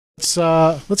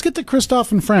Let's get to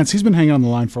Christophe in France. He's been hanging on the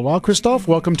line for a while. Christophe,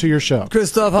 welcome to your show.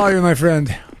 Christophe, how are you, my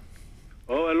friend?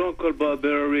 Oh, hello, Uncle Bob,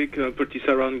 Eric, pretty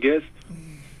surround guest.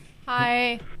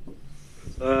 Hi.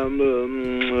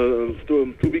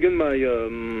 To begin my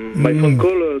phone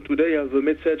call today, I have a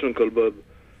message, Uncle Bob.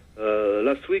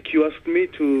 Last week you asked me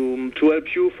to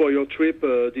help you for your trip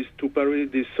to Paris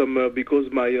this summer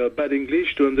because my bad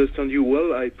English to understand you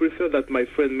well. I prefer that my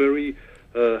friend Mary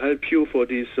help you for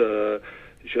this.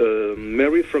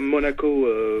 Mary from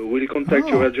Monaco will contact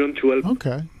your agent to help.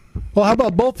 Okay. Well, how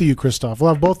about both of you, Christophe?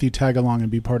 We'll have both of you tag along and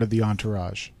be part of the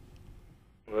entourage.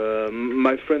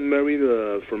 My friend Mary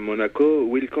from Monaco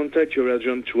will contact your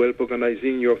agent to help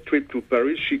organizing your trip to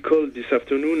Paris. She called this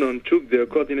afternoon and took the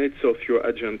coordinates of your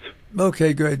agent.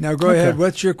 Okay, good. Now go ahead.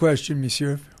 What's your question,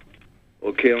 monsieur?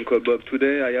 Okay, Uncle Bob.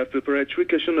 Today I have prepared 3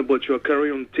 questions about your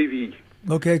career on TV.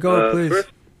 Okay, go please.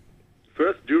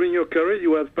 First, during your career,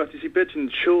 you have participated in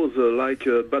shows like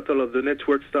Battle of the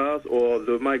Network Stars or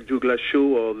the Mike Douglas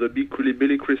Show or the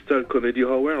Billy Crystal Comedy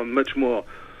Hour and much more.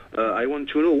 I want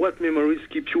to know what memories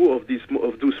keep you of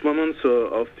those moments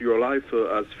of your life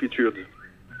as featured.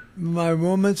 My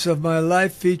moments of my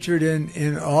life featured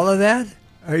in all of that?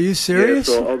 Are you serious?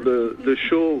 Yes, or the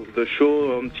show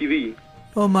on TV.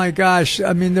 Oh my gosh!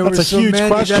 I mean, there were so many.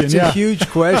 That's a huge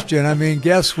question. I mean,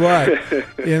 guess what?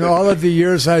 In all of the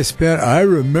years I spent, I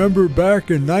remember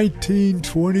back in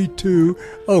 1922.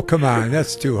 Oh, come on,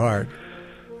 that's too hard.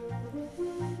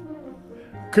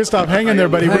 Christophe, hang in there,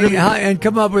 buddy. And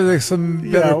come up with some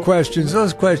better questions.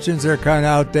 Those questions are kind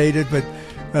of outdated, but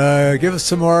give us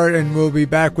some more, and we'll be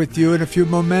back with you in a few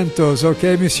momentos.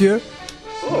 Okay, monsieur?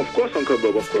 Oh, of course, Uncle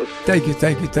Bob, of course. Thank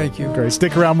you. Great.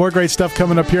 Stick around. More great stuff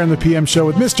coming up here on the PM Show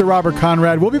with Mr. Robert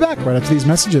Conrad. We'll be back right after these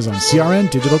messages on CRN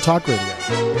Digital Talk Radio.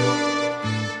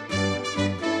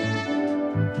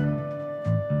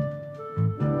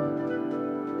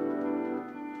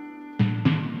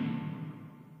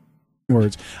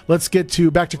 Words. Let's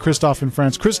get back to Christophe in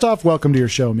France. Christophe, welcome to your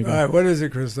show, amigo. All right, what is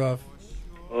it, Christophe?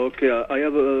 Okay, I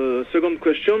have a second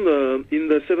question. In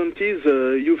the 70s,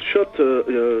 you've shot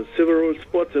several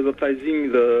spots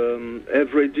advertising the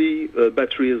everyday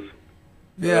batteries.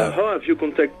 Yeah. How have you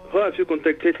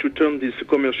contacted to turn this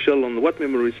commercial on? What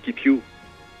memories keep you?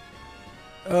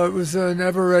 It was an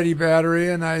ever-ready battery,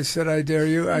 and I said, I dare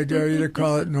you to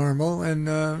call it normal, and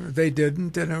they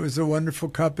didn't, and it was a wonderful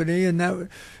company, and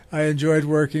I enjoyed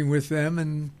working with them,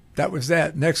 and that was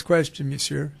that. Next question,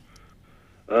 monsieur.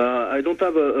 I don't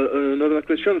have another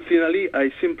question. Finally,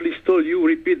 I simply stole you.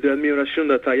 Repeat the admiration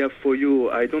that I have for you.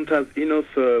 I don't have enough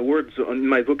words in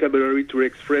my vocabulary to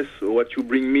express what you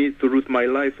bring me throughout my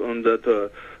life and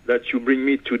that you bring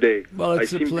me today. Well,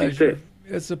 it's a pleasure.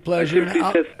 It's a pleasure.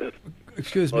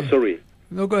 Excuse me. Oh, sorry.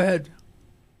 No, go ahead.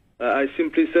 I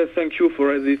simply say thank you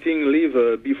for everything. Leave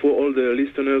before all the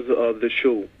listeners of the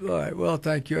show. All right. Well,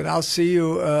 thank you. And I'll see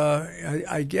you,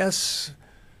 I guess...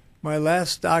 My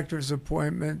last doctor's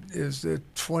appointment is the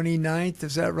 29th.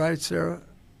 Is that right, Sarah?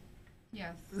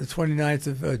 Yes. The 29th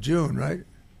of June, right?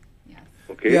 Yes.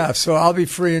 Okay. Yeah, so I'll be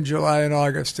free in July and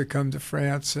August to come to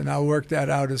France, and I'll work that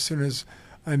out as soon as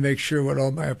I make sure what all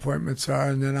my appointments are,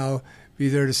 and then I'll be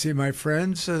there to see my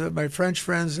friends, my French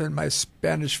friends and my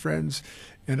Spanish friends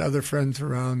and other friends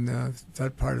around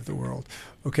that part of the world.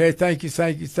 Okay, thank you for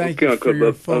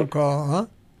your phone call, huh?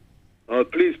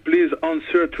 Please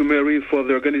answer to Mary for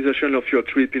the organization of your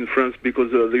trip in France because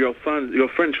your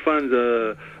French fans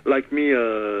like me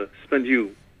spend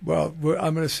you. Well,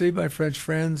 I'm going to see my French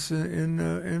friends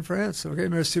in France. Okay,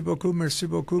 merci beaucoup, merci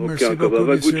beaucoup, merci Uncle beaucoup,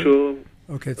 Bob, good show.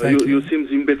 Okay, thank you. You seem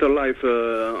in better life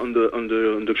on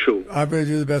the show. I'm going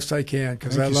to do the best I can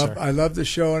because I love the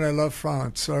show and I love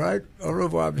France. All right, au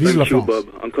revoir. Thank you, Bob.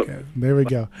 Okay. There we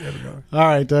go. All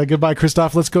right, goodbye,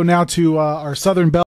 Christophe. Let's go now to our Southern Belle.